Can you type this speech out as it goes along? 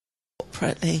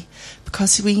corporately,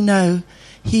 because we know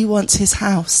he wants his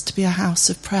house to be a house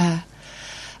of prayer.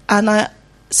 And I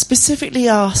specifically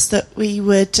asked that we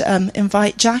would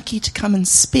invite Jackie to come and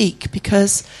speak,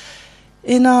 because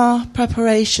in our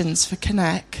preparations for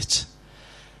Connect,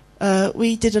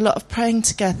 we did a lot of praying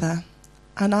together,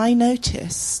 and I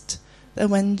noticed that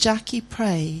when Jackie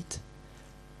prayed,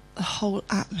 the whole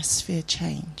atmosphere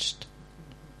changed.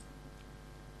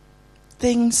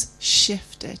 Things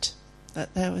shifted,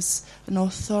 that there was an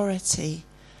authority.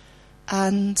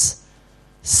 And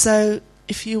so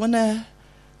if you want to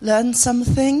learn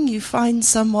something, you find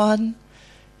someone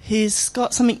who's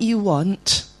got something you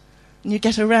want, and you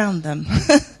get around them.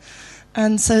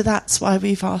 And so that's why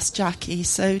we've asked Jackie.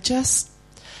 So just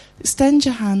extend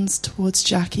your hands towards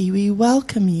Jackie. We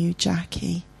welcome you,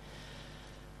 Jackie.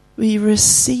 We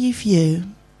receive you.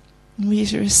 We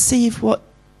receive what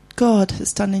God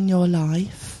has done in your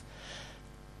life.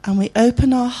 And we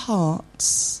open our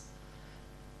hearts.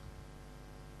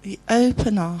 We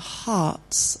open our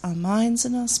hearts, our minds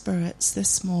and our spirits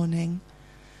this morning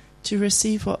to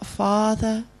receive what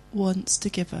Father wants to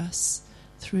give us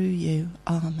through you.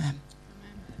 Amen.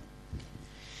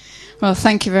 Well,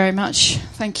 thank you very much.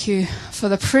 Thank you for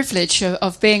the privilege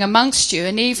of being amongst you,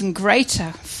 and even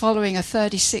greater, following a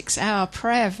 36-hour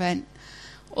prayer event.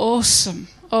 Awesome.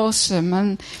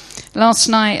 And last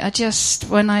night,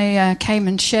 when I came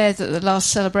and shared at the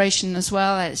last celebration as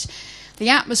well, the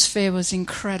atmosphere was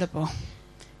incredible,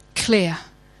 clear.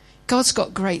 God's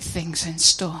got great things in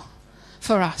store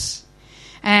for us.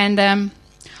 And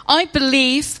I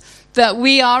believe that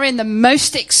we are in the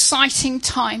most exciting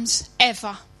times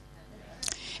ever.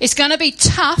 It's going to be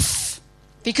tough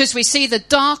because we see the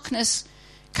darkness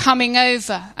coming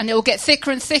over, and it will get thicker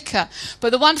and thicker.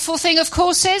 But the wonderful thing, of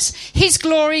course, is his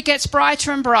glory gets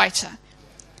brighter and brighter.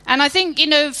 And I think,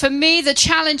 for me, the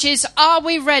challenge is, are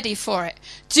we ready for it?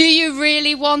 Do you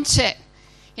really want it?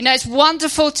 It's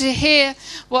wonderful to hear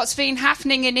what's been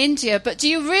happening in India, but do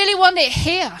you really want it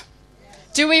here?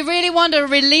 Do we really want to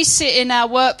release it in our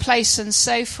workplace and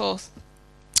so forth?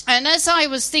 And as I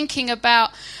was thinking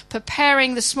about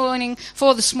preparing this morning,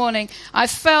 I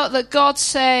felt that God's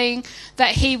saying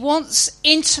that he wants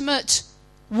intimate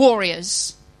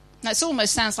warriors. That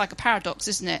almost sounds like a paradox,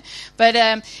 isn't it? But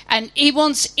and he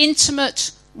wants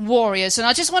intimate warriors. And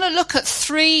I just want to look at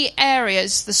 3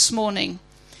 areas this morning.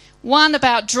 One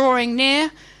about drawing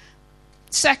near,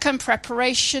 2nd,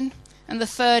 preparation, and the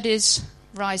 3rd is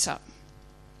rise up.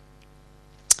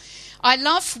 I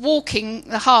love walking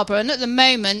the harbour, and at the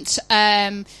moment,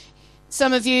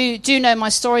 some of you do know my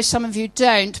story, some of you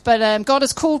don't, but God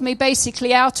has called me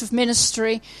basically out of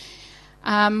ministry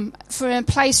for a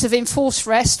place of enforced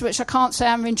rest, which I can't say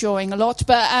I'm enjoying a lot,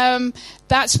 but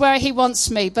that's where he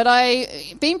wants me. But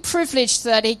I've been privileged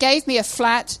that he gave me a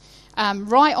flat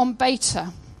right on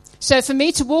Beta. So for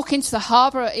me to walk into the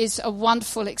harbour is a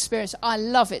wonderful experience. I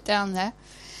love it down there.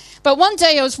 But one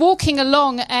day I was walking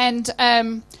along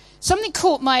and something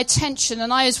caught my attention,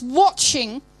 and I was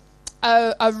watching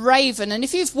a raven. And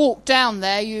if you've walked down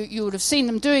there, you would have seen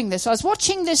them doing this. I was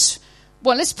watching this.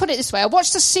 Well, let's put it this way. I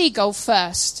watched a seagull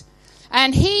first,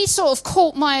 and he sort of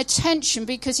caught my attention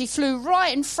because he flew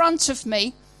right in front of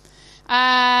me,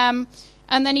 and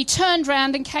then he turned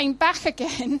round and came back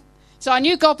again. So I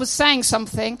knew God was saying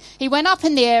something. He went up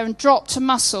in the air and dropped a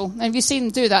mussel, and you've seen him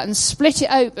do that, and split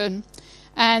it open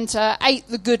and ate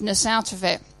the goodness out of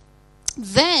it.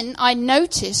 Then I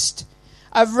noticed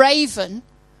a raven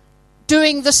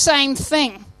doing the same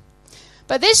thing.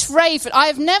 But this raven, I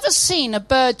have never seen a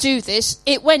bird do this.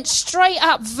 It went straight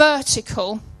up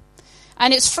vertical,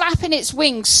 and it's flapping its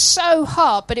wings so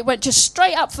hard, but it went just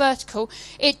straight up vertical.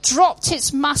 It dropped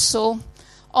its mussel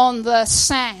on the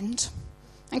sand,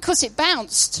 and of course it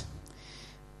bounced.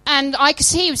 And I could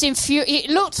see he was it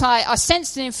looked like I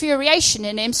sensed an infuriation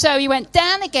in him. So he went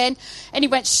down again, and he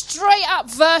went straight up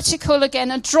vertical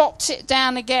again and dropped it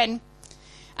down again.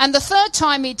 And the 3rd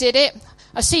time he did it,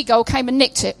 a seagull came and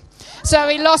nicked it. So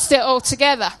he lost it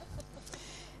altogether.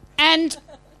 And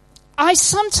I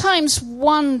sometimes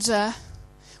wonder,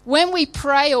 when we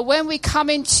pray or when we come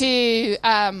into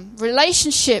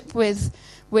relationship with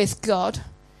God,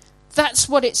 that's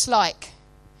what it's like.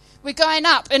 We're going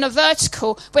up in a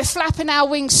vertical, we're flapping our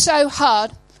wings so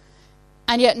hard,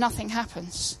 and yet nothing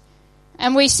happens.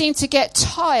 And we seem to get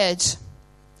tired.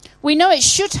 We know it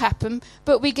should happen,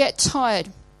 but we get tired.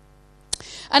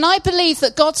 And I believe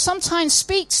that God sometimes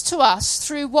speaks to us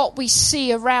through what we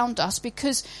see around us,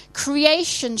 because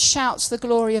creation shouts the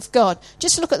glory of God.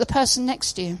 Just look at the person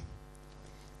next to you.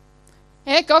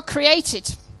 Yeah, God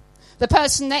created the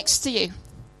person next to you.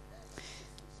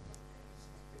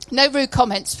 No rude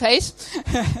comments, please.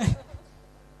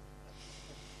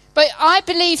 But I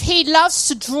believe he loves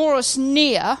to draw us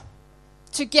near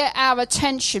to get our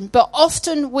attention, but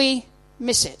often we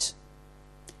miss it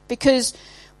because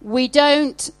we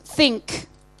don't think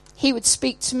he would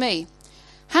speak to me.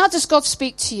 How does God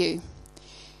speak to you?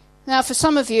 Now, for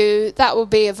some of you, that will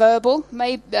be a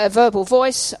verbal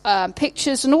voice,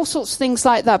 pictures, and all sorts of things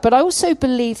like that. But I also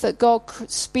believe that God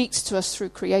speaks to us through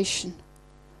creation.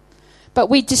 But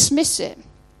we dismiss it.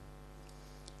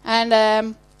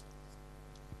 And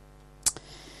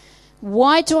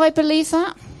why do I believe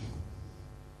that?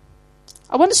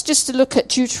 I want us just to look at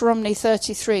Deuteronomy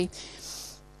 33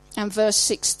 and verse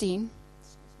 16.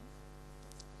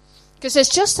 Because there's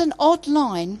just an odd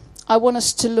line I want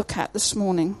us to look at this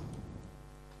morning.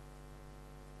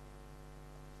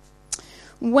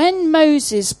 When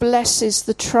Moses blesses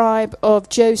the tribe of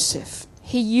Joseph,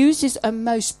 he uses a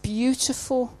most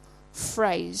beautiful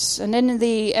phrase. And in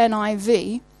the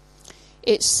NIV,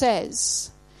 it says,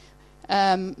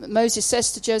 Moses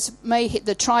says to Joseph, may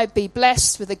the tribe be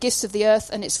blessed with the gifts of the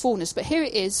earth and its fullness. But here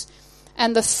it is,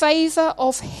 and the favor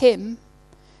of him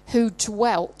who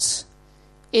dwelt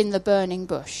in the burning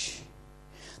bush.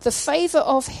 The favor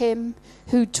of him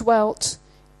who dwelt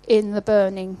in the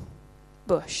burning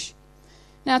bush.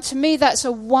 Now, to me, that's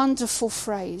a wonderful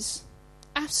phrase.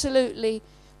 Absolutely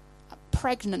a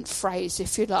pregnant phrase,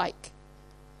 if you like.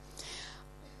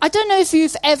 I don't know if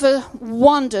you've ever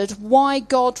wondered why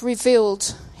God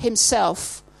revealed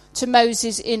himself to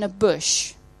Moses in a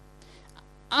bush.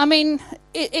 I mean,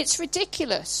 it's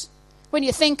ridiculous when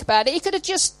you think about it. He could have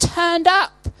just turned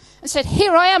up and said,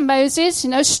 here I am, Moses,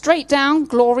 straight down,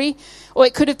 glory. Or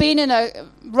it could have been in a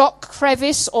rock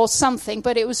crevice or something,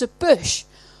 but it was a bush.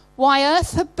 Why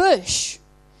earth a bush?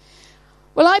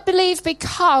 Well, I believe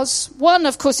because, one,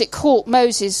 of course, it caught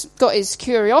Moses, got his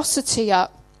curiosity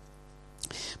up.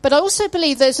 But I also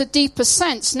believe there's a deeper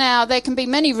sense. Now, there can be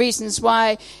many reasons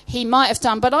why he might have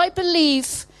done, but I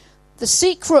believe the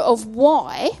secret of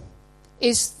why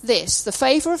is this, the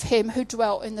favor of him who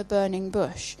dwelt in the burning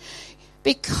bush.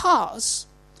 Because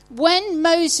when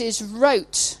Moses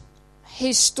wrote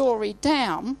his story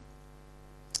down,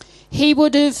 he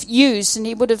would have used, and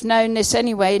he would have known this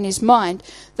anyway in his mind,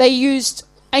 they used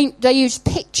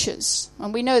pictures.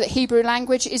 And we know that Hebrew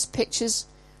language is pictures.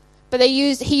 But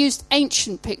he used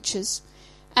ancient pictures.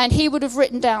 And he would have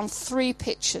written down 3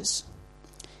 pictures.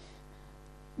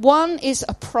 One is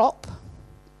a prop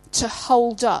to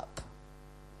hold up.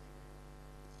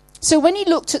 So when he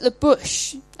looked at the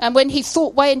bush, and when he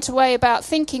thought way about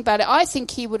thinking about it, I think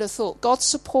he would have thought God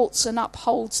supports and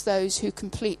upholds those who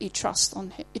completely trust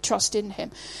in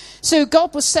him. So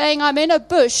God was saying, I'm in a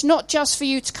bush, not just for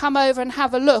you to come over and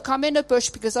have a look. I'm in a bush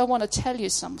because I want to tell you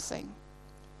something.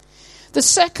 The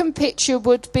second picture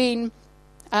would have been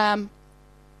hands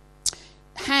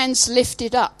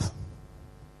lifted up,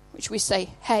 which we say,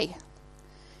 hey,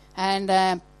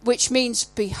 and which means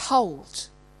behold.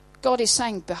 God is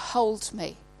saying, behold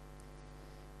me.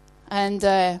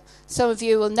 And some of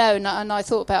you will know, and I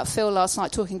thought about Phil last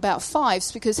night talking about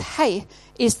 5s, because hey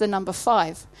is the number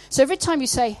 5. So every time you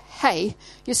say hey,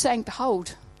 you're saying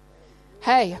behold.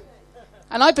 Hey.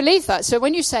 And I believe that. So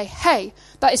when you say hey,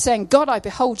 that is saying, God, I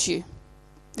behold you.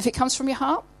 If it comes from your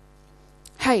heart,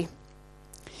 hey.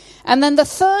 And then the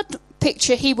third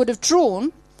picture he would have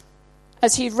drawn,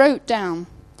 as he wrote down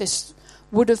this,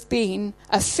 would have been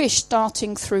a fish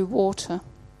darting through water,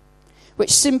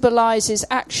 which symbolizes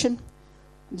action,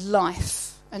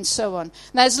 life, and so on.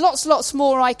 Now, there's lots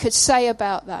more I could say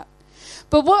about that.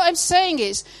 But what I'm saying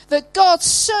is that God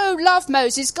so loved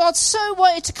Moses, God so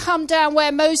wanted to come down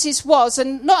where Moses was,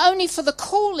 and not only for the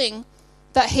calling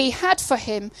that he had for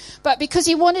him, but because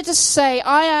he wanted to say,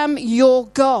 I am your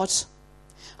God.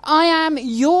 I am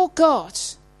your God.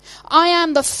 I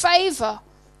am the favor.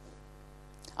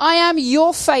 I am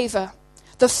your favor,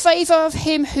 the favor of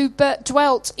him who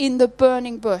dwelt in the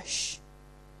burning bush.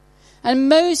 And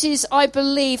Moses, I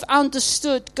believe,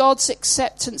 understood God's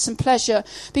acceptance and pleasure,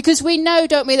 because we know,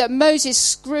 don't we, that Moses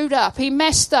screwed up. He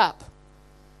messed up.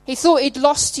 He thought he'd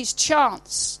lost his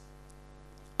chance.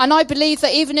 And I believe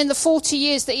that even in the 40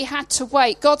 years that he had to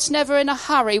wait, God's never in a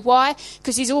hurry. Why?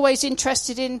 Because he's always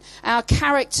interested in our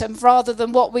character rather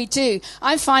than what we do.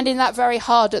 I'm finding that very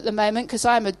hard at the moment because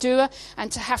I'm a doer,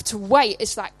 and to have to wait,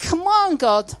 it's like, come on,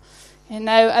 God. And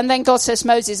then God says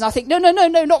Moses, and I think, no,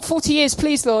 not 40 years,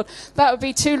 please, Lord. That would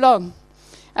be too long.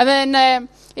 And then,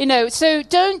 so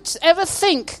don't ever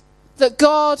think that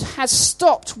God has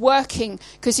stopped working,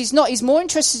 because he's not. He's more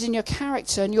interested in your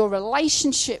character and your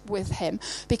relationship with him,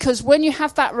 because when you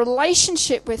have that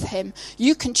relationship with him,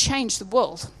 you can change the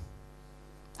world.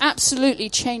 absolutely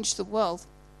changed the world.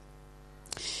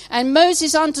 And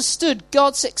Moses understood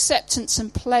God's acceptance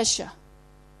and pleasure.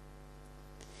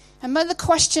 And the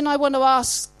question I want to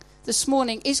ask this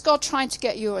morning, is God trying to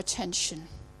get your attention?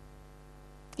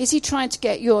 Is he trying to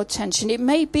get your attention? It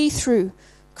may be through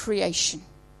creation,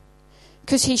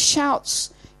 because he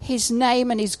shouts his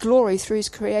name and his glory through his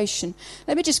creation.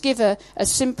 Let me just give a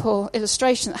simple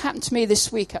illustration that happened to me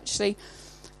this week, actually.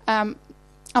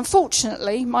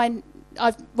 Unfortunately,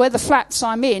 where the flats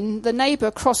I'm in, the neighbour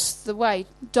across the way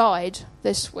died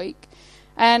this week.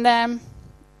 And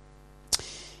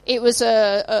it was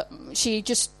she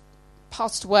just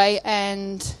passed away,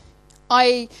 and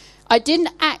I didn't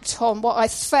act on what I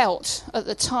felt at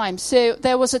the time. So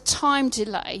there was a time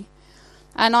delay,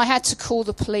 and I had to call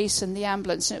the police and the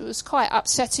ambulance, and it was quite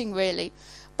upsetting, really.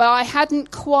 But I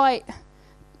hadn't quite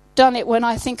done it when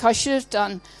I think I should have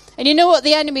done. And you know what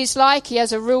the enemy's like? He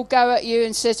has a real go at you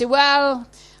and says, well,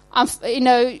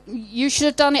 you should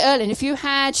have done it earlier. And if you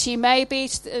had, she may be,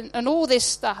 and all this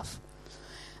stuff.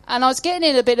 And I was getting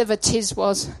in a bit of a tiz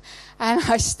was. And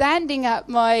I was standing at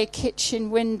my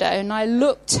kitchen window, and I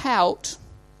looked out,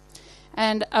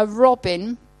 and a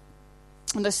robin,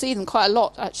 and I see them quite a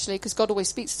lot, actually, because God always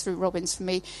speaks through robins for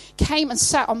me, came and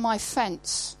sat on my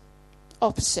fence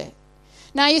opposite.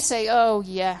 Now you say, oh,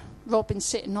 yeah, robin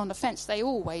sitting on a fence. They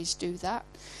always do that.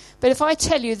 But if I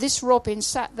tell you, this robin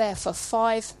sat there for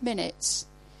 5 minutes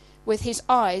with his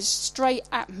eyes straight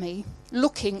at me,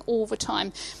 looking all the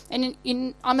time. And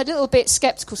I'm a little bit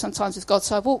sceptical sometimes with God,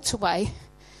 so I walked away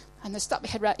and I stuck my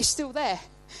head around. He's still there.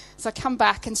 So I come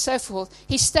back and so forth.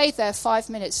 He stayed there 5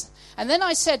 minutes. And then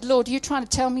I said, Lord, are you trying to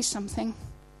tell me something?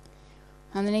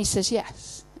 And then he says,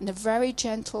 yes, in a very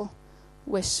gentle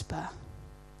whisper.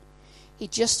 He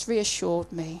just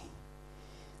reassured me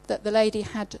that the lady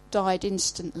had died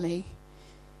instantly,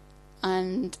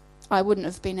 and I wouldn't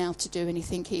have been able to do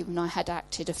anything even I had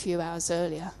acted a few hours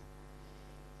earlier.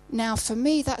 Now, for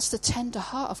me, that's the tender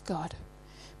heart of God.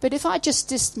 But if I just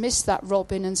dismissed that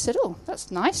robin and said, oh,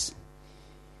 that's nice.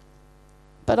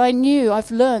 But I knew,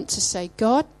 I've learned to say,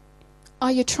 God,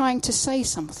 are you trying to say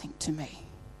something to me?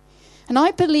 And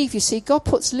I believe, you see, God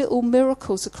puts little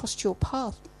miracles across your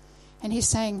path. And he's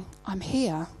saying, I'm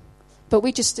here. But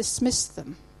we just dismiss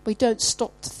them. We don't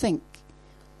stop to think.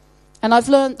 And I've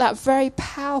learned that very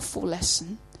powerful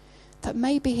lesson, that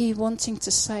maybe he's wanting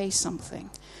to say something.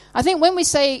 I think when we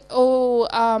say, I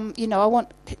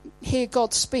want to hear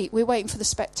God speak, we're waiting for the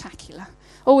spectacular.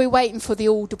 Or we're waiting for the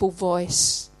audible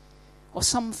voice or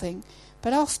something.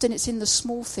 But often it's in the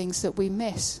small things that we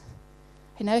miss.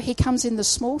 He comes in the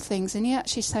small things, and he's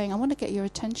actually saying, I want to get your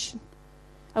attention.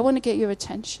 I want to get your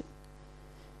attention.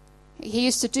 He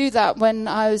used to do that when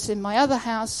I was in my other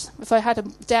house. If I had a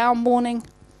down morning,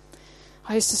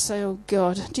 I used to say, oh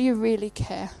God, do you really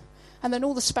care? And then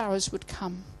all the sparrows would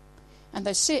come, and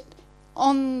they'd sit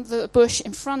on the bush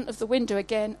in front of the window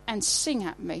again and sing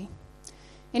at me.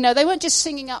 They weren't just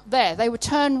singing up there. They would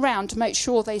turn round to make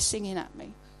sure they're singing at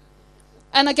me.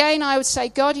 And again, I would say,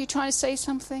 God, are you trying to say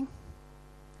something?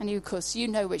 And of course, you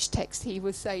know which text he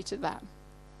would say to that.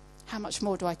 How much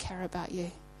more do I care about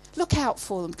you? Look out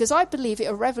for them, because I believe it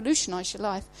will revolutionize your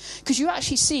life, because you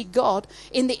actually see God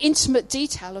in the intimate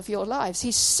detail of your lives.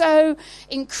 He's so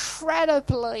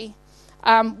incredibly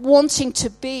wanting to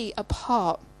be a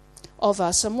part of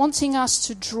us and wanting us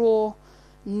to draw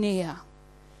near.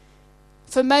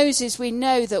 For Moses, we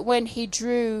know that when he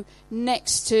drew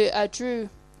towards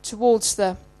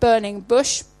the burning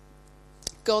bush,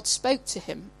 God spoke to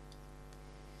him.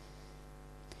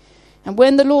 And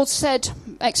when the Lord said,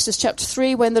 Exodus chapter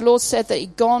 3, when the Lord said that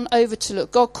he'd gone over to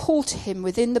look, God called to him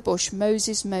within the bush,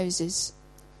 Moses, Moses.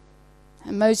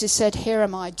 And Moses said, here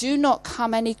am I. Do not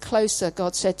come any closer,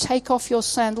 God said. Take off your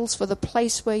sandals, for the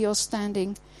place where you're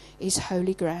standing is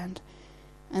holy ground.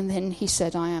 And then he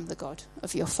said, I am the God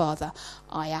of your father.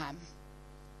 I am.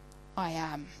 I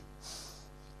am.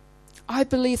 I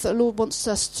believe that the Lord wants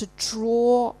us to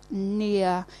draw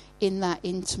near in that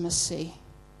intimacy.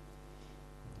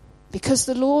 Because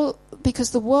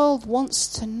the world wants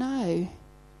to know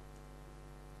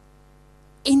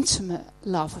intimate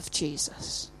love of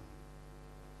Jesus.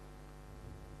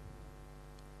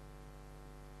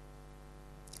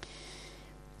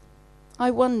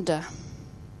 I wonder,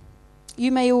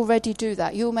 you may already do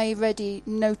that. You may already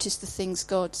notice the things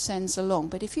God sends along.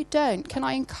 But if you don't, can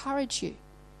I encourage you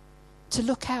to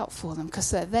look out for them,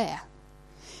 because they're there.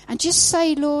 And just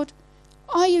say, Lord,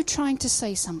 are you trying to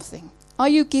say something? Are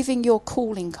you giving your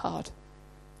calling card?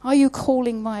 Are you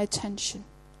calling my attention?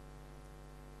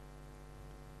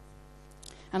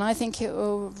 And I think it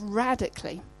will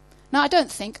radically No, I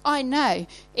don't think. I know.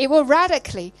 It will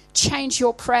radically change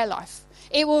your prayer life.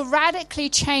 It will radically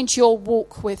change your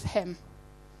walk with him.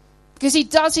 Because he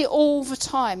does it all the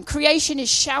time. Creation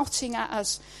is shouting at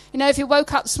us. You know, if you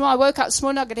woke up this morning, I woke up this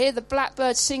morning, I could hear the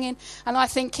blackbirds singing. And I'm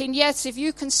thinking, yes, if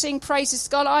you can sing praises to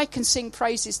God, I can sing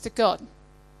praises to God.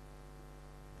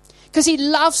 Because he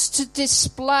loves to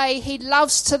display, he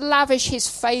loves to lavish his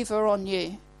favour on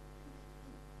you.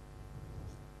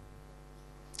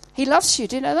 He loves you,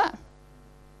 do you know that?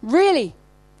 Really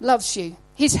loves you.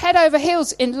 He's head over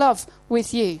heels in love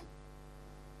with you.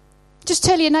 Just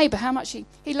tell your neighbour how much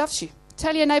he loves you.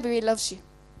 Tell your neighbour he loves you.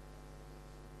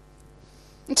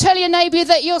 And tell your neighbour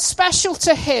that you're special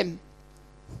to him.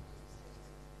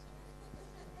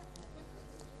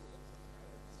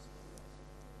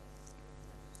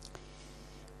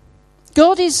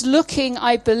 God is looking,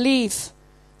 I believe,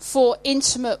 for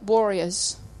intimate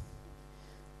warriors.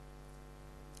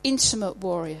 Intimate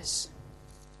warriors.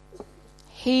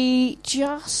 He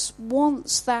just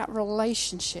wants that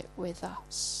relationship with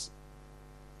us.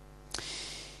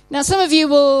 Now, some of you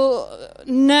will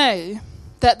know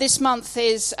that this month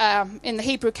is, in the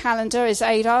Hebrew calendar, is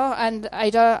Adar,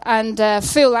 and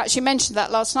Phil actually mentioned that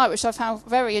last night, which I found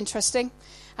very interesting.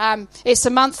 It's a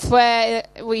month where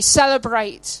we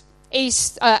celebrate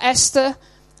Esther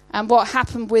and what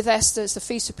happened with Esther. It's the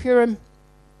Feast of Purim.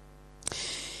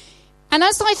 And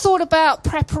as I thought about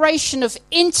preparation of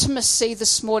intimacy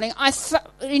this morning, I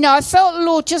felt the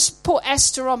Lord just put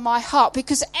Esther on my heart,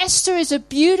 because Esther is a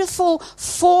beautiful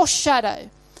foreshadow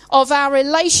of our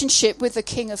relationship with the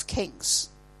King of Kings.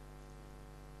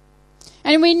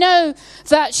 And we know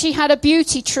that she had a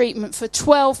beauty treatment for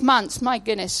 12 months. My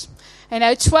goodness.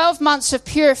 12 months of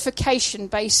purification,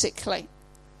 basically.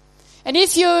 And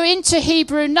if you're into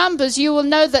Hebrew numbers, you will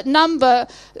know that number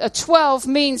 12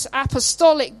 means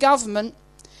apostolic government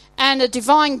and a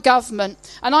divine government.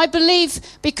 And I believe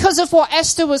because of what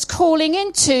Esther was calling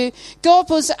into,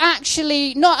 God was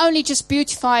actually not only just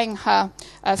beautifying her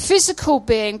physical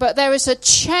being, but there is a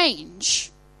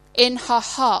change in her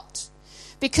heart.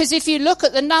 Because if you look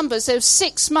at the numbers, there's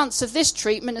 6 months of this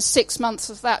treatment and 6 months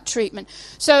of that treatment.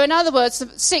 So in other words,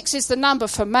 6 is the number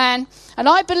for man. And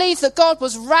I believe that God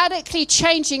was radically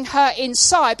changing her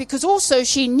inside, because also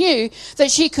she knew that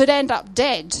she could end up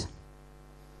dead.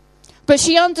 But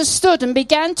she understood and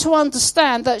began to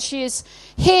understand that she is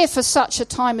here for such a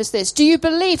time as this. Do you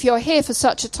believe you're here for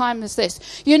such a time as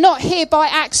this? You're not here by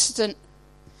accident.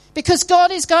 Because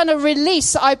God is going to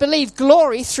release, I believe,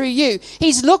 glory through you.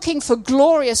 He's looking for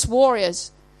glorious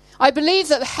warriors. I believe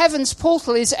that the heaven's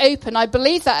portal is open. I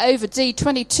believe that over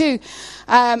D22,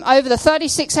 over the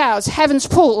 36 hours, heaven's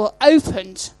portal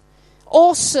opened.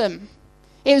 Awesome.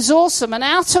 It was awesome. And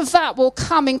out of that will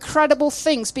come incredible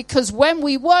things, because when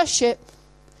we worship,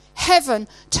 heaven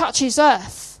touches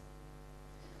earth.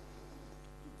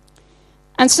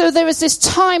 And so there is this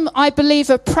time, I believe,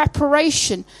 of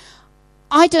preparation.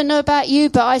 I don't know about you,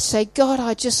 but I say, God,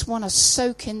 I just want to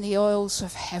soak in the oils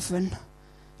of heaven.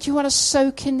 Do you want to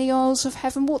soak in the oils of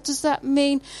heaven? What does that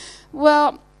mean?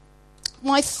 Well,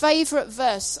 my favourite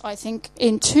verse, I think,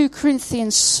 in 2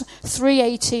 Corinthians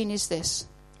 3:18 is this.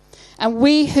 And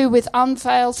we who with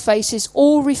unveiled faces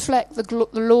all reflect the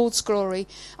Lord's glory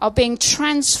are being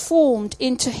transformed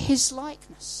into his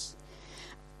likeness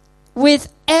with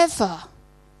ever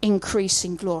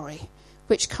increasing glory,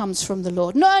 which comes from the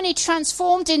Lord. Not only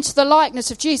transformed into the likeness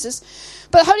of Jesus,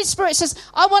 but the Holy Spirit says,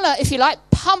 I want to, if you like,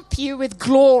 pump you with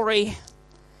glory.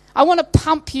 I want to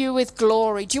pump you with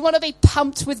glory. Do you want to be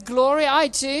pumped with glory? I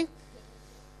do.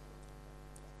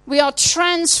 We are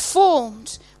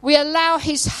transformed. We allow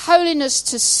his holiness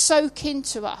to soak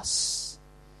into us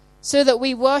so that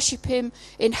we worship him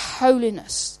in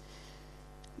holiness.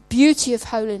 Beauty of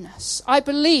holiness. I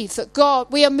believe that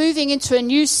we are moving into a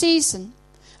new season.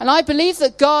 And I believe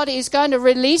that God is going to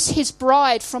release his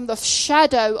bride from the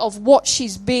shadow of what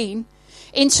she's been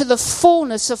into the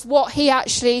fullness of what he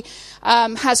actually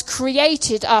has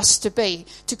created us to be,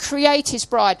 to create his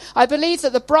bride. I believe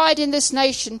that the bride in this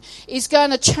nation is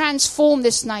going to transform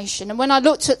this nation. And when I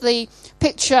looked at the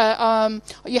picture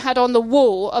you had on the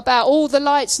wall about all the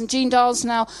lights and Jean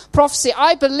Darlesnell prophecy,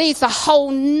 I believe the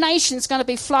whole nation is going to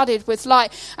be flooded with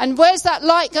light. And where's that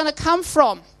light going to come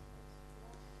from?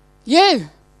 You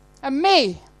and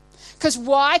me. Because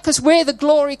why? Because we're the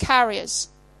glory carriers.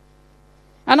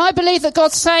 And I believe that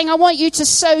God's saying, I want you to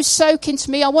soak into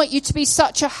me. I want you to be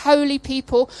such a holy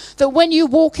people that when you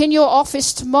walk in your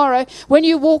office tomorrow, when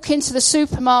you walk into the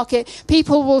supermarket,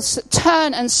 people will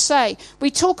turn and say,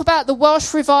 we talk about the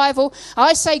Welsh revival.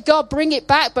 I say, God, bring it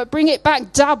back, but bring it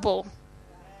back double.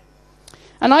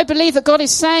 And I believe that God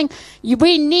is saying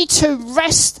we need to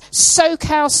rest, soak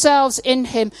ourselves in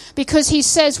him, because he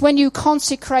says, when you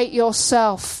consecrate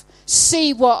yourself,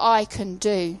 see what I can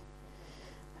do.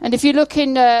 And if you look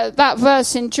in that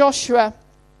verse in Joshua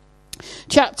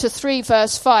chapter 3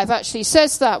 verse 5, actually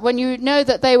says that when you know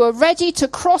that they were ready to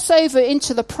cross over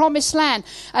into the promised land.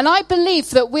 And I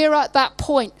believe that we're at that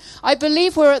point. I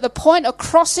believe we're at the point of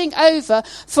crossing over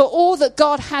for all that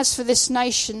God has for this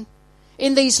nation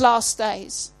in these last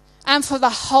days and for the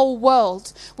whole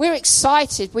world. We're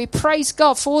excited. We praise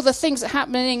God for all the things that are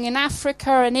happening in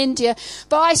Africa and India.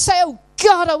 But I say, oh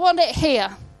God, I want it here.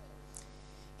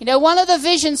 You know, one of the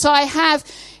visions I have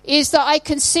is that I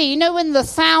can see, you know, when the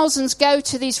thousands go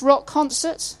to these rock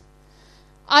concerts,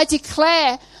 I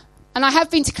declare, and I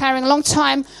have been declaring a long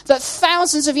time, that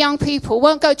thousands of young people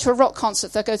won't go to a rock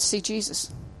concert, they'll go to see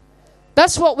Jesus.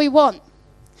 That's what we want.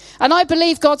 And I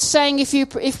believe God's saying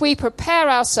if we prepare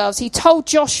ourselves, he told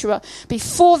Joshua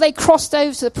before they crossed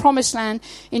over to the promised land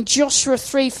in Joshua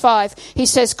 3:5, he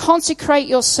says, consecrate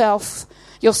yourselves,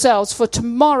 for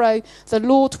tomorrow the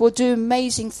Lord will do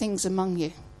amazing things among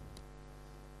you.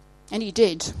 And he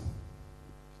did.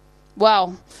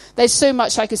 Wow, there's so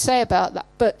much I could say about that.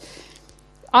 But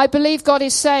I believe God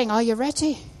is saying, are you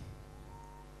ready?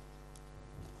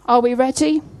 Are we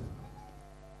ready?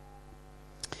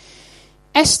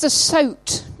 Esther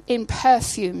soaked in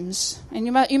perfumes. And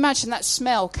you imagine that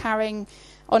smell carrying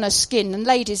on her skin. And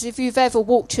ladies, if you've ever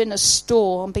walked in a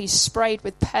store and been sprayed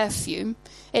with perfume,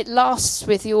 it lasts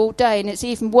with you all day. And it's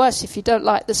even worse if you don't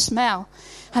like the smell.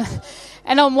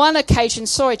 And on one occasion,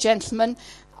 sorry gentlemen,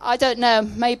 I don't know,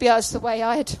 maybe I was the way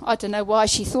I don't know why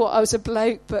she thought I was a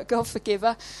bloke, but God forgive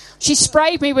her. She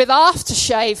sprayed me with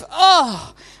aftershave.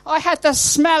 Oh, I had the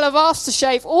smell of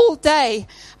aftershave all day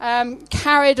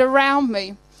carried around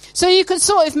me. So you can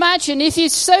sort of imagine if you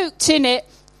soaked in it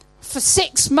for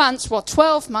 6 months,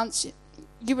 12 months,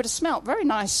 you would have smelled very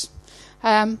nice.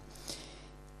 But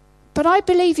I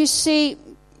believe, you see,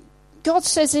 God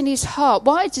says in his heart,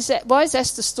 why is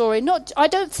Esther's story not? I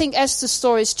don't think Esther's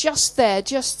story is just there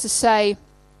just to say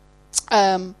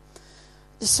the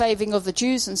saving of the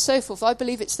Jews and so forth. I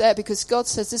believe it's there because God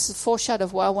says this is a foreshadow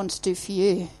of what I want to do for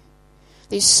you.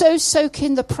 They so soak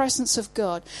in the presence of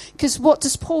God. Because what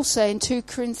does Paul say in 2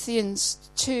 Corinthians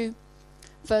 2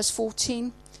 verse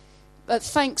 14? But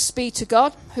thanks be to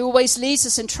God who always leads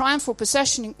us in triumphal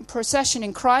procession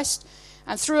in Christ,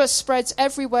 and through us spreads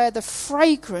everywhere the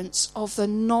fragrance of the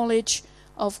knowledge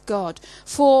of God.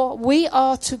 For we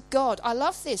are to God, I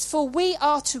love this, for we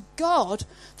are to God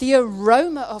the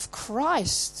aroma of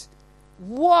Christ.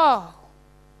 Wow,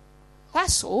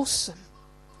 that's awesome.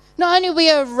 Not only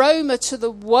are we aroma to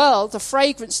the world, the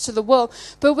fragrance to the world,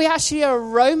 but we actually are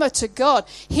aroma to God.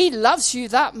 He loves you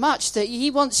that much that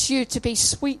he wants you to be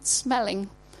sweet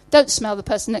smelling. Don't smell the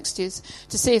person next to you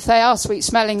to see if they are sweet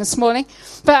smelling this morning.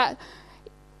 But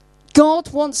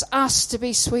God wants us to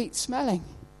be sweet smelling.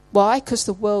 Why? Because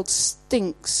the world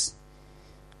stinks.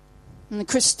 And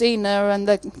Christina and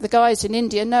the guys in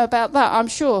India know about that, I'm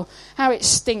sure, how it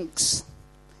stinks.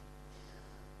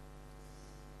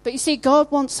 But you see,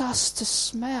 God wants us to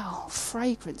smell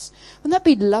fragrance. Wouldn't that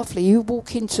be lovely? You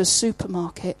walk into a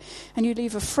supermarket and you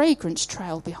leave a fragrance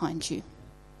trail behind you.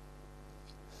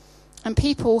 And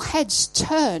people's heads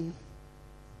turn.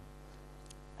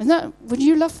 Would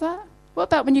you love that? What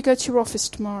about when you go to your office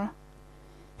tomorrow?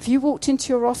 If you walked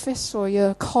into your office or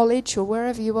your college or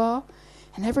wherever you are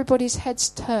and everybody's heads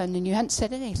turn and you hadn't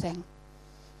said anything.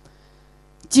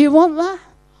 Do you want that?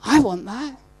 I want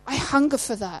that. I hunger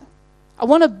for that. I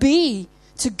want to be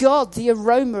to God the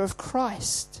aroma of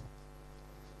Christ.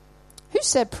 Who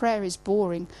said prayer is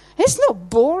boring? It's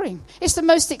not boring. It's the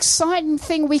most exciting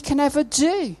thing we can ever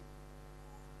do.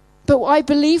 But I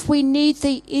believe we need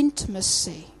the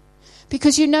intimacy.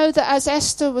 Because you know that as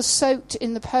Esther was soaked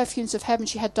in the perfumes of heaven,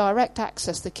 she had direct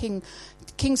access. The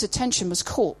king's attention was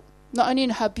caught, not only in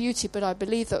her beauty, but I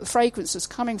believe that the fragrance was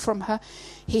coming from her.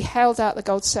 He held out the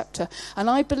gold scepter. And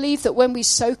I believe that when we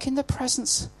soak in the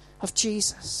presence of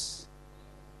Jesus,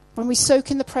 when we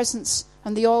soak in the presence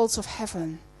and the oils of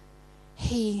heaven,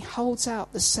 he holds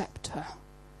out the scepter.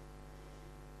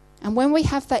 And when we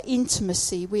have that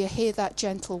intimacy, we hear that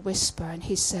gentle whisper, and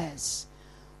he says,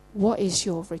 what is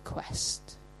your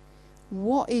request?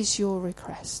 What is your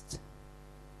request?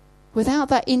 Without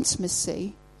that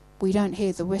intimacy, we don't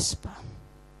hear the whisper.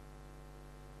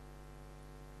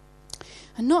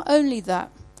 And not only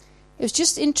that, it was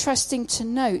just interesting to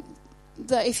note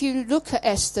that if you look at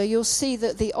Esther, you'll see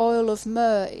that the oil of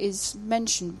myrrh is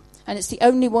mentioned. And it's the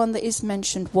only one that is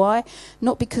mentioned. Why?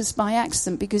 Not because by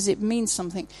accident, because it means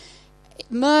something.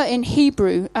 myrrh in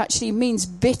Hebrew actually means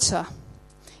bitter.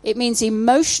 It means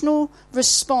emotional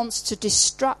response to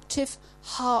destructive,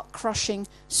 heart-crushing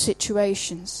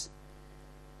situations.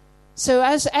 So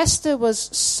as Esther was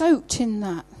soaked in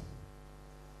that,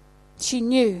 she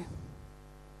knew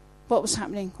what was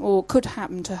happening or could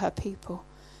happen to her people.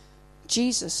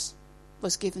 Jesus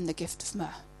was given the gift of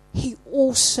myrrh. He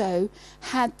also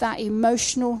had that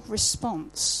emotional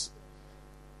response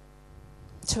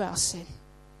to our sin.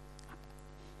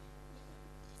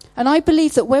 And I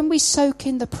believe that when we soak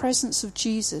in the presence of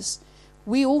Jesus,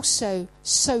 we also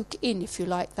soak in, if you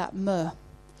like, that myrrh.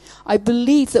 I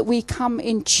believe that we come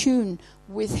in tune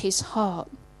with his heart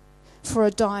for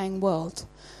a dying world.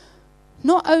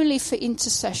 Not only for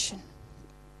intercession,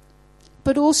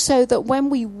 but also that when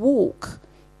we walk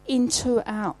into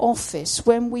our office,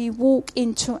 when we walk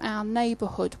into our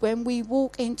neighbourhood, when we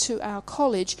walk into our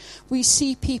college, we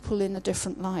see people in a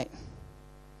different light.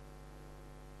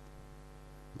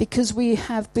 Because we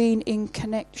have been in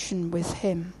connection with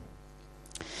him.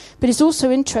 But it's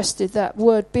also interesting that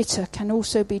word bitter can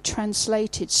also be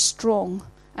translated strong,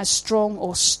 as strong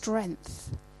or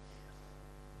strength.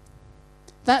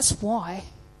 That's why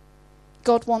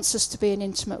God wants us to be an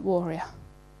intimate warrior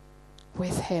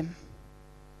with him.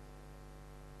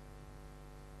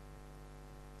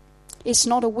 It's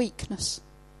not a weakness.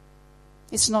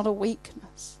 It's not a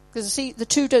weakness. Because see, the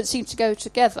two don't seem to go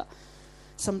together.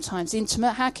 Sometimes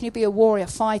intimate. How can you be a warrior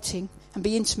fighting and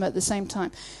be intimate at the same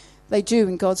time? They do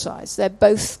in God's eyes. They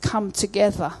both come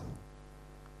together.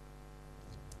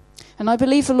 And I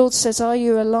believe the Lord says, are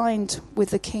you aligned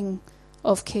with the King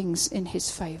of Kings in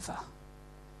his favour?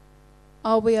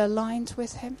 Are we aligned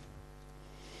with him?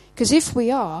 Because if we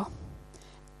are,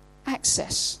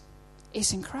 access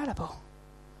is incredible.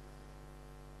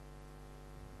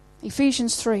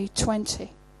 Ephesians 3:20.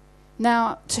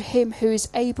 Now to him who is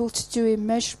able to do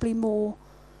immeasurably more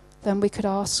than we could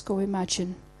ask or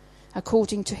imagine,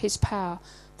 according to his power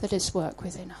that is work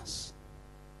within us.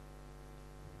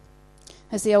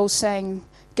 As the old saying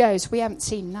goes, we haven't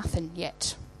seen nothing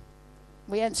yet.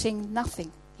 We haven't seen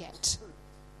nothing yet.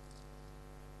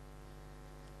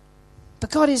 But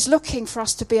God is looking for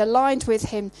us to be aligned with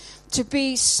him, to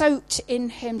be soaked in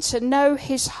him, to know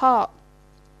his heart.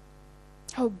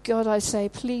 Oh God, I say,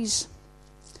 please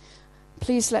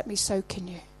let me soak in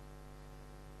you.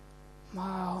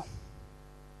 Wow.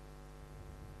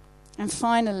 And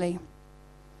finally,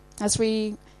 as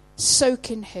we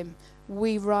soak in him,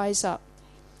 we rise up.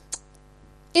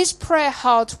 Is prayer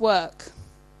hard work?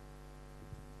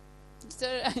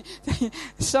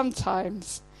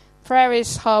 Sometimes. Prayer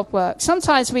is hard work.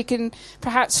 Sometimes we can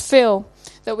perhaps feel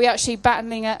that we're actually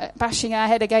bashing our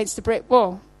head against the brick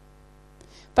wall.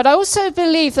 But I also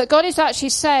believe that God is actually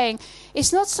saying,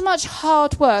 it's not so much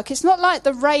hard work. It's not like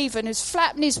the raven who's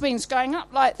flapping his wings, going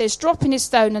up like this, dropping his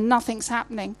stone, and nothing's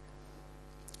happening.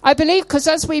 I believe because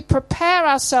as we prepare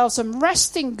ourselves and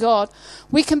rest in God,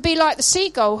 we can be like the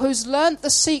seagull who's learnt the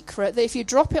secret that if you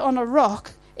drop it on a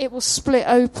rock, it will split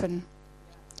open.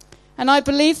 And I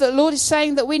believe that the Lord is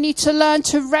saying that we need to learn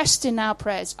to rest in our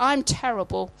prayers. I'm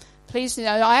terrible. Please know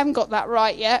I haven't got that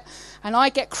right yet. And I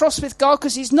get cross with God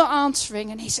because he's not answering.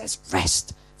 And he says,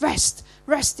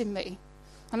 rest in me.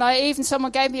 And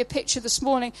someone gave me a picture this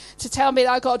morning to tell me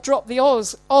that I got to drop the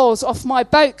oars off my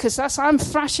boat because I'm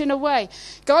thrashing away.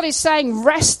 God is saying,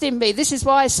 rest in me. This is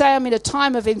why I say I'm in a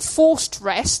time of enforced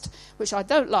rest, which I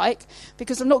don't like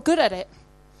because I'm not good at it.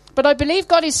 But I believe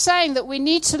God is saying that we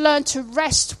need to learn to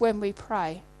rest when we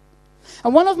pray.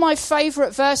 And one of my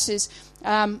favourite verses,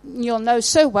 you'll know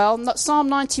so well, Psalm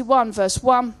 91 verse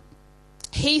 1.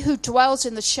 He who dwells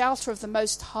in the shelter of the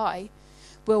Most High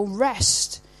will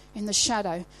rest in the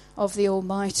shadow of the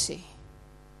Almighty.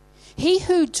 He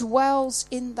who dwells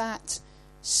in that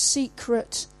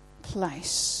secret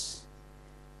place.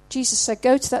 Jesus said,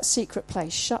 go to that secret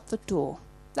place, shut the door.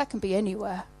 That can be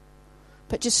anywhere.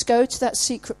 But just go to that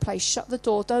secret place, shut the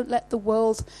door. Don't let the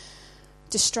world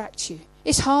distract you.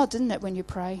 It's hard, isn't it, when you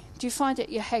pray? Do you find it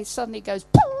your head suddenly goes,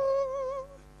 boom,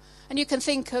 and you can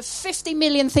think of 50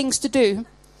 million things to do.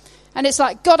 And it's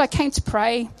like, God, I came to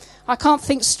pray. I can't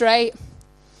think straight.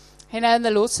 And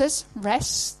the Lord says,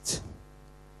 rest.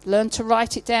 Learn to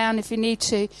write it down if you need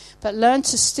to. But learn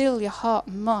to still your heart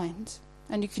and mind.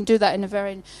 And you can do that in a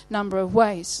very number of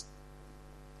ways.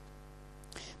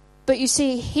 But you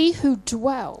see, he who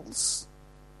dwells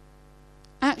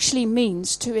actually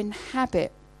means to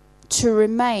inhabit, to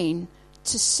remain,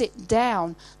 to sit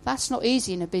down. That's not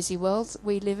easy in a busy world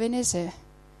we live in, is it?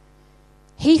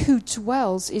 He who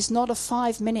dwells is not a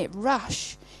 5-minute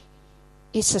rush.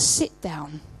 It's a sit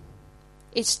down.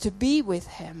 It's to be with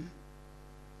him.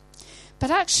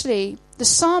 But actually, the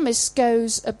psalmist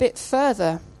goes a bit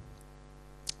further.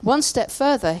 One step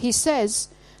further. He says,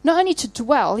 not only to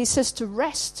dwell, he says to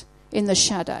rest in the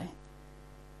shadow.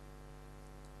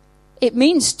 It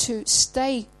means to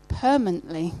stay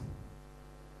permanently.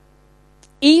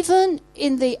 Even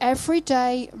in the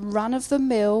everyday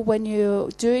run-of-the-mill, when you're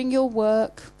doing your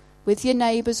work with your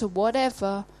neighbours or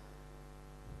whatever,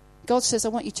 God says, I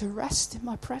want you to rest in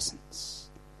my presence.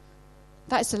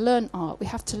 That is a learned art. We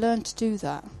have to learn to do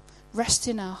that. Rest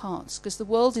in our hearts, because the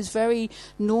world is very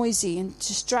noisy and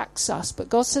distracts us. But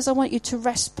God says, I want you to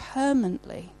rest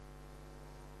permanently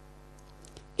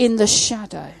in the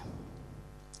shadow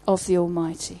of the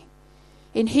Almighty.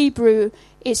 In Hebrew,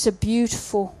 it's a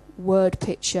beautiful word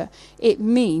picture. It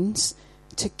means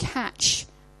to catch,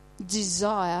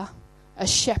 desire, a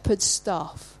shepherd's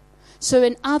staff. So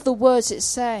in other words, it's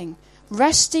saying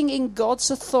resting in God's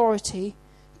authority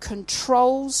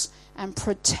controls and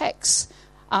protects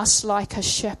us like a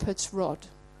shepherd's rod.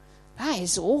 That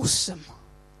is awesome.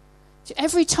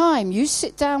 Every time you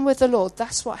sit down with the Lord,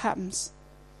 that's what happens.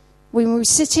 When we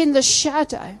sit in the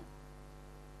shadow,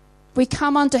 we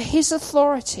come under his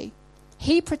authority.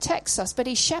 He protects us, but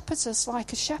he shepherds us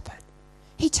like a shepherd.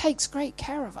 He takes great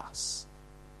care of us.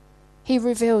 He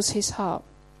reveals his heart.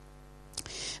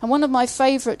 And one of my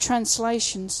favourite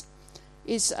translations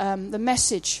is the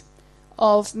Message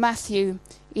of Matthew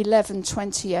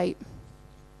 11:28.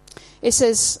 It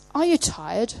says, are you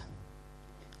tired,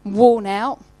 worn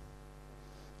out,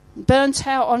 burnt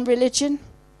out on religion?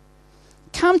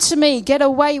 Come to me, get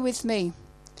away with me,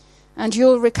 and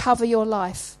you'll recover your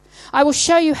life. I will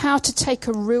show you how to take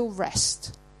a real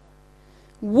rest.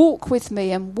 Walk with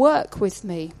me and work with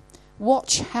me.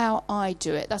 Watch how I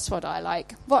do it. That's what I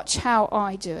like. Watch how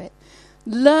I do it.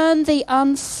 Learn the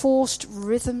unforced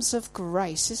rhythms of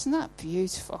grace. Isn't that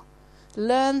beautiful?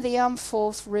 Learn the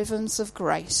unforced rhythms of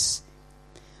grace.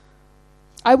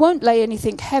 I won't lay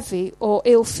anything heavy or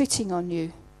ill-fitting on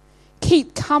you.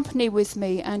 Keep company with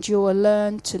me and you will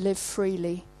learn to live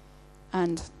freely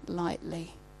and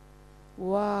lightly.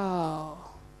 Wow.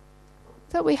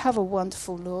 Don't we have a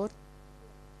wonderful Lord?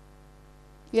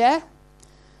 Yeah?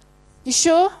 You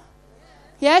sure?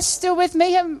 Yes, still with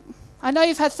me? I know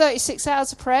you've had 36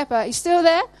 hours of prayer, but he's still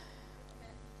there?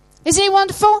 Isn't he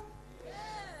wonderful?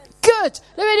 Good.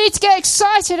 We need to get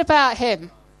excited about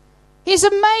him. He's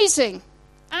amazing.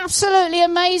 Absolutely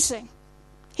amazing.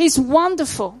 He's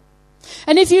wonderful.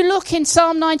 And if you look in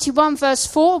Psalm 91 verse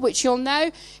 4, which you'll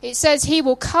know, it says he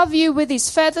will cover you with his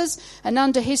feathers and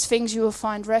under his wings you will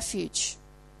find refuge.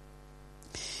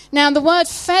 Now the word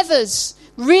feathers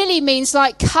really means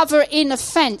like cover in a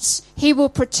fence. He will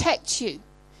protect you.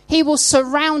 He will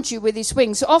surround you with his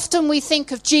wings. Often we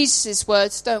think of Jesus'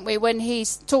 words, don't we, when he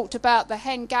talked about the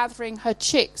hen gathering her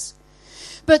chicks.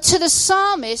 But to the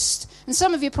psalmist, and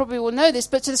some of you probably will know this,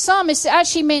 but to the psalmist it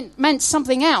actually meant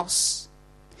something else.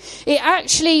 It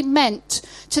actually meant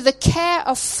to the care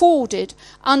afforded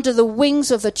under the wings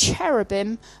of the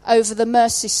cherubim over the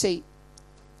mercy seat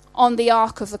on the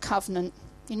Ark of the Covenant.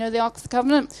 You know the Ark of the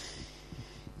Covenant?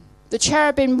 The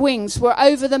cherubim wings were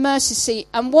over the mercy seat.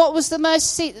 And what was the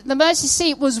mercy seat? The mercy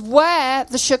seat was where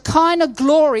the Shekinah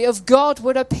glory of God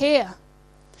would appear.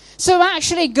 So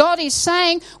actually God is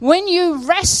saying, when you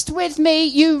rest with me,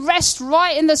 you rest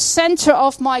right in the center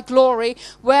of my glory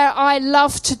where I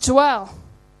love to dwell.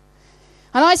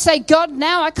 And I say, God,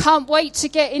 now I can't wait to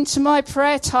get into my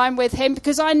prayer time with him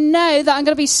because I know that I'm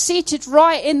going to be seated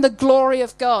right in the glory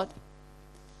of God.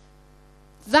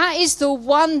 That is the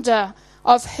wonder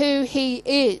of who he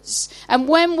is. And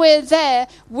when we're there,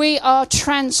 we are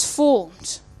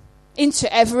transformed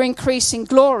into ever-increasing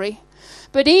glory.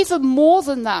 But even more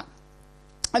than that,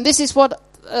 and this is what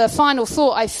final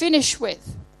thought I finish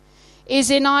with, is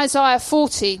in Isaiah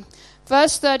 40,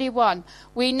 verse 31.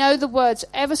 We know the words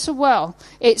ever so well.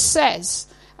 It says,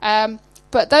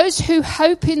 but those who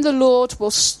hope in the Lord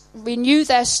will renew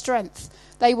their strength.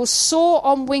 They will soar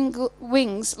on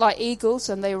wings like eagles,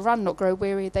 and they will run, not grow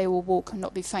weary. They will walk and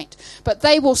not be faint. But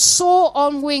they will soar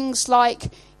on wings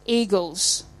like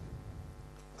eagles.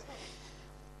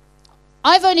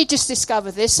 I've only just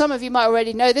discovered this. Some of you might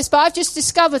already know this, but I've just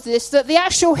discovered this, that the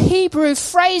actual Hebrew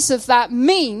phrase of that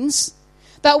means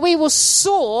that we will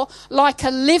soar like a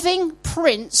living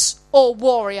prince or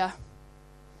warrior.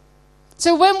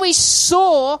 So when we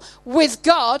soar with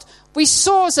God, we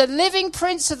soar as a living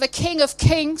prince of the King of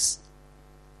Kings.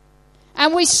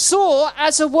 And we soar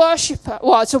as a worshipper,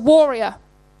 as a warrior.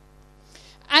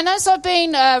 And as I've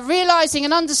been realizing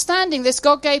and understanding this,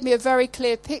 God gave me a very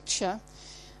clear picture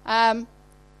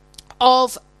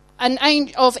of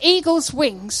eagle's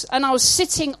wings. And I was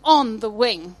sitting on the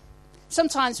wing.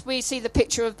 Sometimes we see the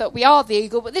picture of that we are the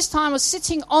eagle, but this time I was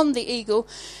sitting on the eagle,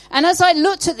 and as I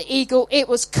looked at the eagle, it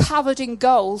was covered in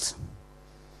gold.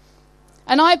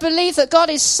 And I believe that God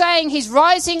is saying he's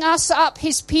rising us up,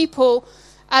 his people,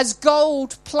 as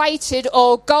gold-plated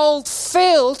or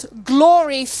gold-filled,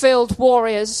 glory-filled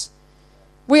warriors.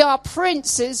 We are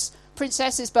princesses,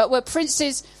 but we're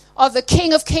princes of the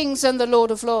King of Kings and the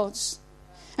Lord of Lords.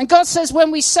 And God says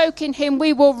when we soak in him,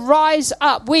 we will rise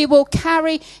up. We will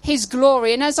carry his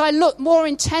glory. And as I looked more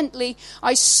intently,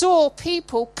 I saw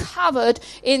people covered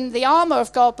in the armor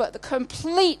of God, but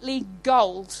completely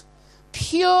gold.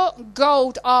 Pure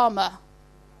gold armor.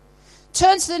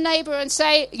 Turn to the neighbor and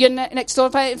say, you're next door,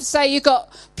 and say, you've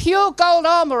got pure gold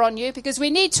armor on you, because we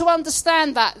need to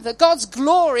understand that God's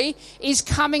glory is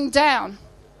coming down.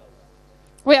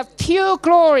 We have pure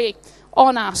glory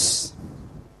on us.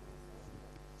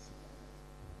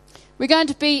 We're going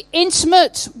to be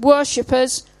intimate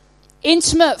worshippers,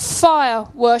 intimate fire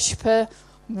worshipper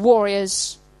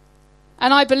warriors.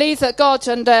 And I believe that God,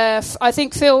 and I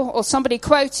think Phil or somebody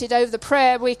quoted over the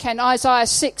prayer weekend, Isaiah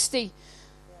 60.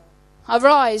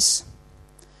 Arise.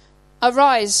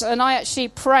 Arise. And I actually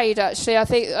prayed, I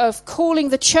think, of calling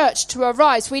the church to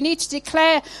arise. We need to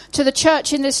declare to the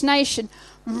church in this nation,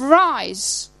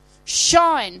 rise,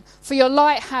 shine, for your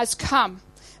light has come,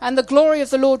 and the glory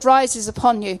of the Lord rises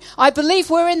upon you. I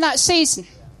believe we're in that season.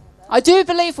 I do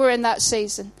believe we're in that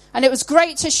season. And it was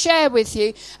great to share with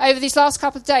you over these last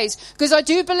couple of days, because I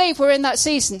do believe we're in that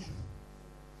season.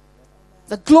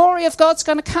 The glory of God's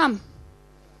going to come.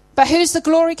 But who's the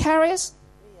glory carriers?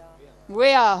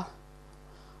 We are.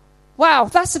 Wow,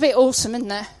 that's a bit awesome,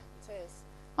 isn't it? It is.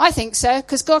 I think so,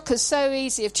 because God could so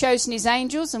easily have chosen his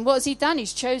angels, and what has he done?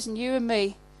 He's chosen you and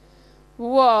me.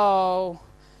 Whoa.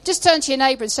 Just turn to your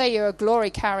neighbour and say you're a glory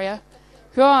carrier.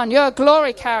 Go on, you're a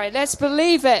glory carrier. Let's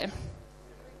believe it.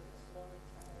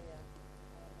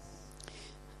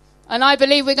 And I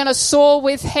believe we're going to soar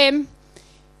with him,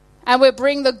 and we'll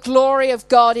bring the glory of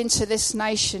God into this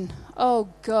nation. Oh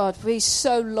God, we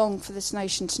so long for this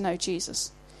nation to know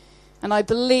Jesus. And I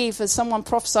believe, as someone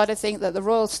prophesied, I think that the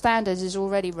royal standard is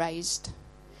already raised.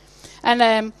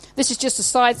 And this is just a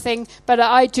side thing, but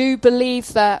I do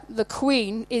believe that the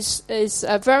Queen is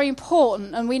very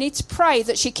important, and we need to pray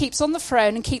that she keeps on the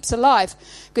throne and keeps alive,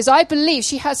 because I believe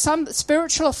she has some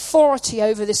spiritual authority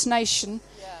over this nation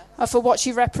for what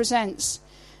she represents.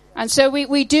 And so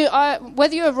we do,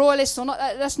 whether you're a royalist or not,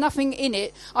 that's nothing in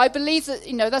it. I believe that,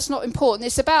 that's not important.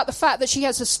 It's about the fact that she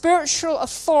has a spiritual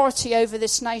authority over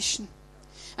this nation.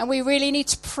 And we really need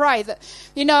to pray that,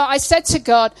 I said to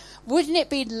God, wouldn't it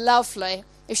be lovely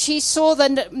if she saw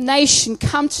the nation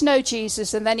come to know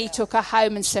Jesus, and then he took her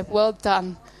home and said, well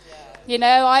done.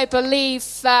 I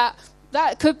believe that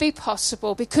could be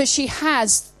possible, because she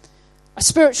has a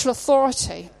spiritual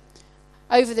authority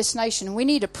over this nation, and we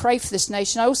need to pray for this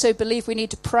nation. I also believe we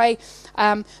need to pray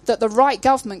that the right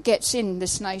government gets in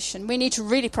this nation. We need to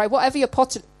really pray, whatever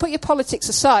put your politics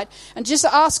aside, and just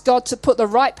ask God to put the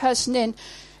right person in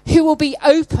who will be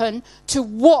open to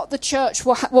what the church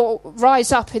will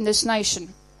rise up in this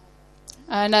nation.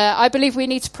 And I believe we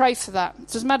need to pray for that. It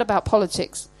doesn't matter about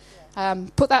politics.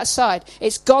 Put that aside.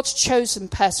 It's God's chosen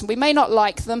person. We may not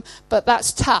like them, but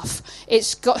that's tough.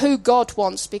 It's who God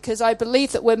wants, because I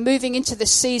believe that we're moving into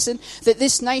this season that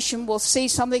this nation will see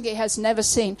something it has never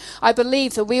seen. I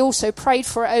believe that we also prayed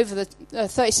for it over the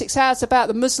 36 hours about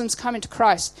the Muslims coming to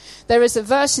Christ. There is a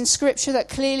verse in Scripture that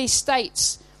clearly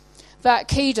states that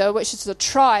Kedar, which is the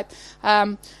tribe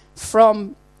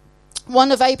from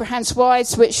one of Abraham's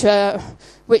wives, which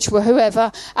were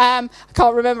whoever, I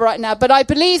can't remember right now, but I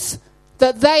believe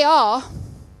that they are,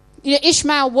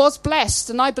 Ishmael was blessed,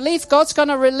 and I believe God's going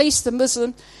to release the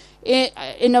Muslim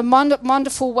in a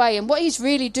wonderful way. And what he's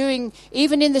really doing,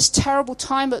 even in this terrible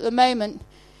time at the moment,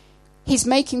 he's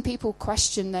making people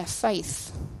question their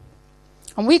faith.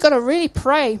 And we've got to really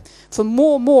pray for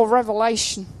more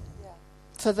revelation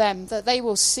for them, that they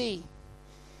will see.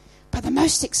 But the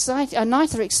most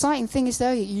exciting thing is,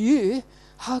 though, you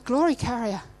are a glory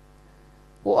carrier.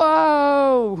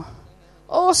 Whoa!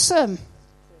 Awesome.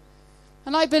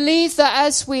 And I believe that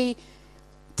as we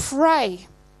pray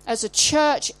as a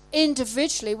church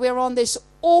individually, we're on this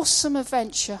awesome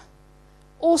adventure.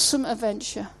 Awesome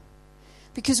adventure.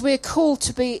 Because we're called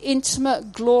to be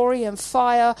intimate glory and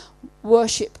fire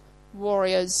worship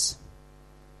warriors.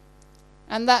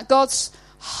 And that God's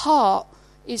heart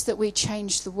is that we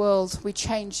change the world. We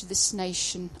change this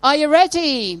nation. Are you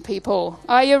ready, people?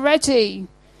 Are you ready?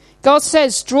 God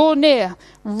says, draw near,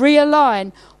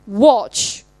 realign,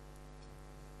 watch.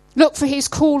 Look for his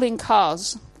calling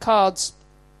cards.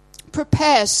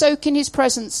 Prepare, soak in his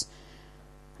presence,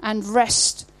 and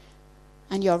rest,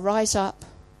 and you'll rise up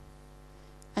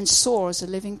and soar as a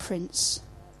living prince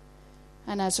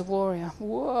and as a warrior.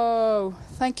 Whoa.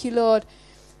 Thank you, Lord.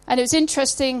 And it was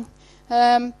interesting.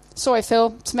 Sorry,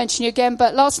 Phil, to mention you again,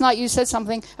 but last night you said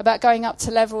something about going up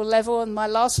to level, and my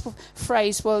last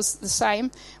phrase was the same,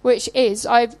 which is,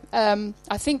 I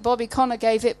think Bobby Connor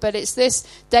gave it, but it's this: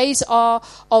 days are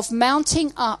of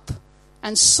mounting up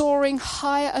and soaring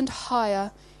higher and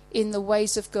higher in the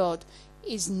ways of God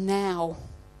is now.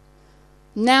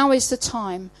 Now is the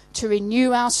time to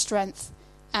renew our strength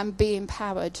and be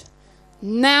empowered.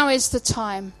 Now is the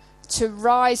time to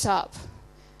rise up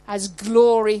as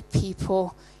glory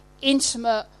people,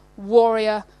 intimate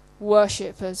warrior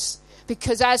worshippers.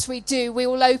 Because as we do, we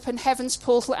will open heaven's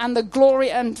portal and the glory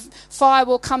and fire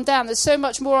will come down. There's so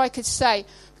much more I could say.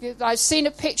 I've seen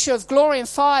a picture of glory and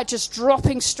fire just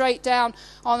dropping straight down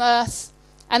on earth.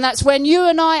 And that's when you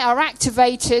and I are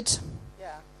activated.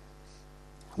 Yeah.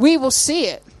 We will see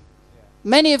it. Yeah.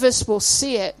 Many of us will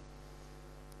see it.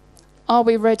 Are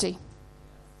we ready?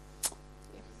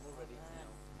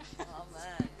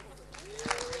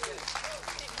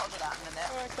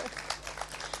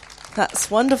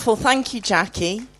 That's wonderful. Thank you, Jackie.